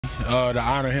to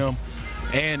honor him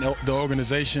and the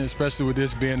organization, especially with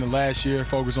this being the last year,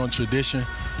 focus on tradition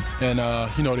and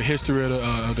you know, the history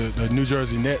of the New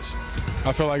Jersey Nets.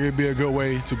 I feel like it'd be a good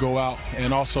way to go out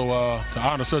and also to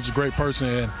honor such a great person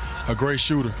and a great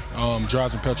shooter,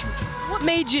 Drazen Petrovic. What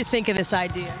made you think of this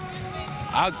idea?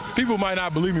 People might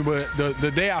not believe me, but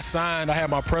the day I signed, I had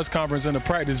my press conference in the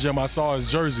practice gym. I saw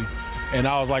his jersey, and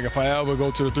I was like, if I ever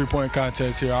go to the three-point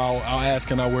contest here, I'll ask,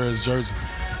 can I wear his jersey?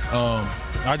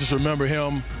 I just remember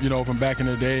him, you know, from back in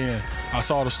the day, and I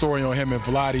saw the story on him and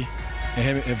Vlade,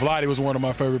 and Vlade was one of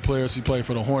my favorite players. He played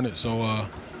for the Hornets, so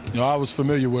you know, I was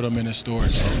familiar with him in his story,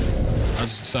 so I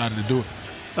just decided to do it.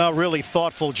 A really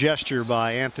thoughtful gesture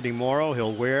by Anthony Morrow.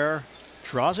 He'll wear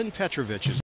Drazen Petrovic's